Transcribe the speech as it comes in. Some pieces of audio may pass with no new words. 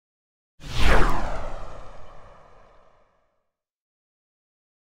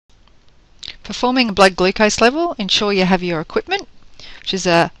Performing a blood glucose level, ensure you have your equipment, which is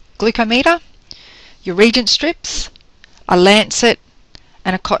a glucometer, your reagent strips, a lancet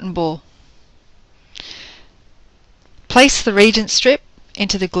and a cotton ball. Place the reagent strip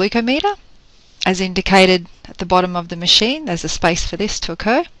into the glucometer as indicated at the bottom of the machine. There's a space for this to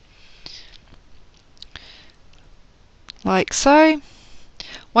occur, like so.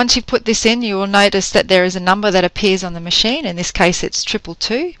 Once you put this in, you will notice that there is a number that appears on the machine. In this case it's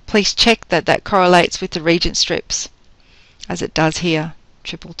 222. Please check that that correlates with the reagent strips, as it does here,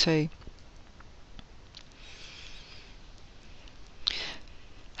 222.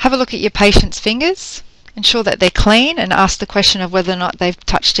 Have a look at your patient's fingers. Ensure that they're clean and ask the question of whether or not they've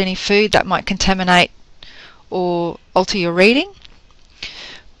touched any food that might contaminate or alter your reading.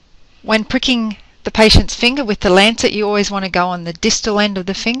 When pricking the patient's finger with the lancet, you always want to go on the distal end of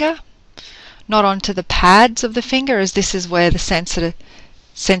the finger, not onto the pads of the finger, as this is where the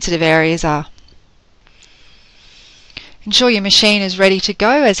sensitive areas are. Ensure your machine is ready to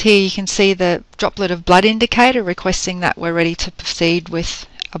go, as here you can see the droplet of blood indicator requesting that we're ready to proceed with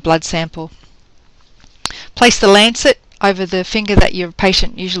a blood sample. Place the lancet over the finger that your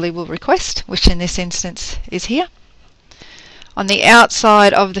patient usually will request, which in this instance is here. On the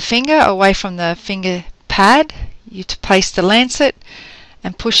outside of the finger, away from the finger pad, you place the lancet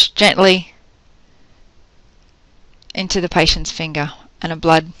and push gently into the patient's finger, and a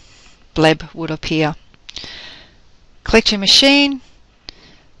blood bleb would appear. Collect your machine,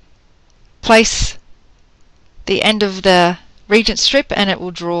 place the end of the reagent strip and it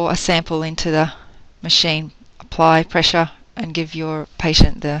will draw a sample into the machine. Apply pressure and give your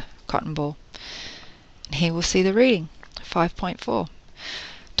patient the cotton ball. And here we'll see the reading, 5.4.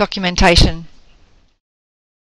 Documentation.